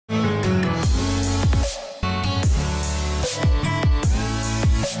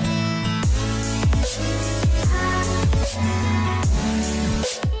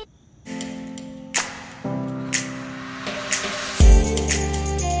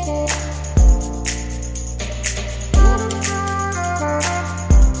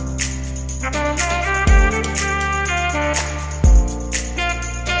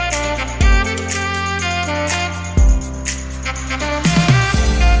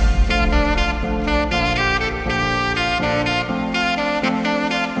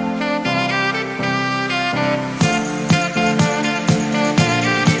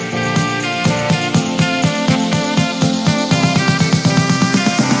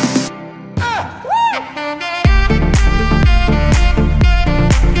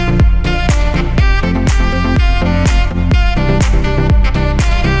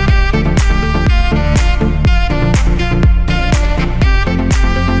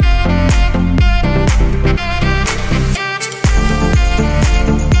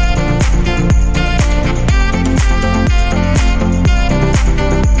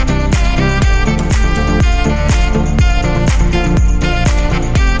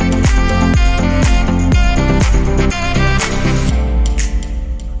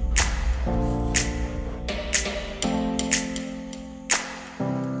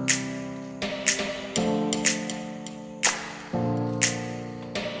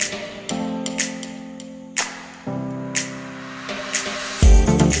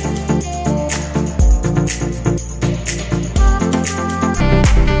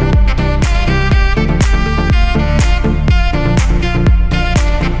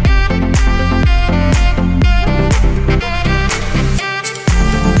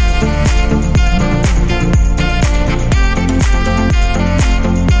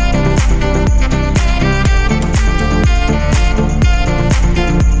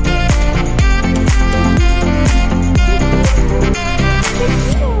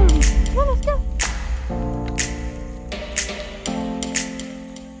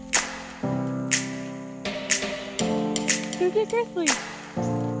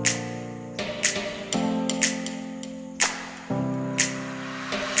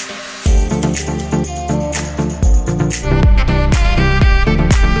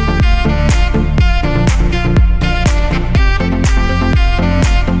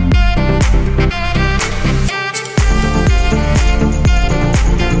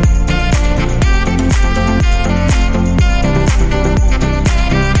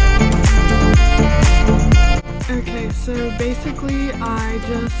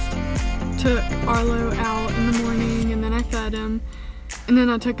just took Arlo out in the morning and then I fed him. And then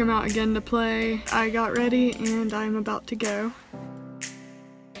I took him out again to play. I got ready and I'm about to go.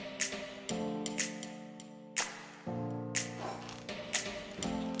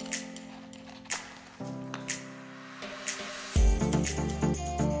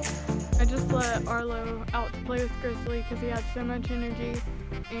 I just let Arlo out to play with Grizzly because he had so much energy,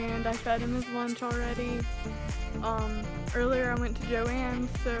 and I fed him his lunch already. Earlier I went to Joann's,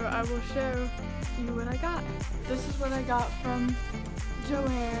 so I will show you what I got. This is what I got from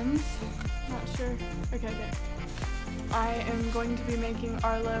Joann's. Not sure. Okay, there. I am going to be making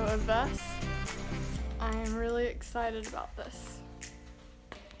Arlo a vest. I am really excited about this.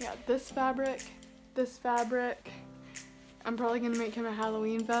 Yeah, this fabric. I'm probably going to make him a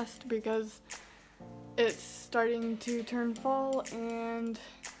Halloween vest because it's starting to turn fall and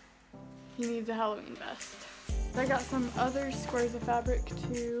he needs a Halloween vest. I got some other squares of fabric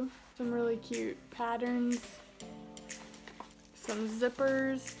too. Some really cute patterns, some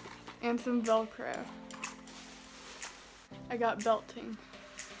zippers, and some Velcro. I got belting.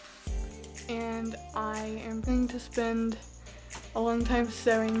 And I am going to spend a long time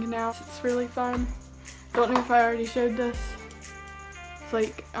sewing now. It's really fun. Don't know if I already showed this. It's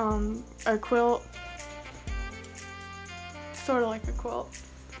like a quilt. Sort of like a quilt.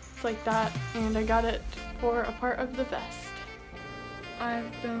 It's like that, and I got it for a part of the vest.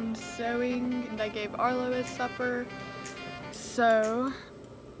 I've been sewing and I gave Arlo his supper. So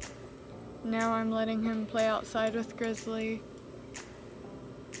now I'm letting him play outside with Grizzly,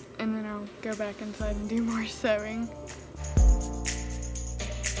 and then I'll go back inside and do more sewing.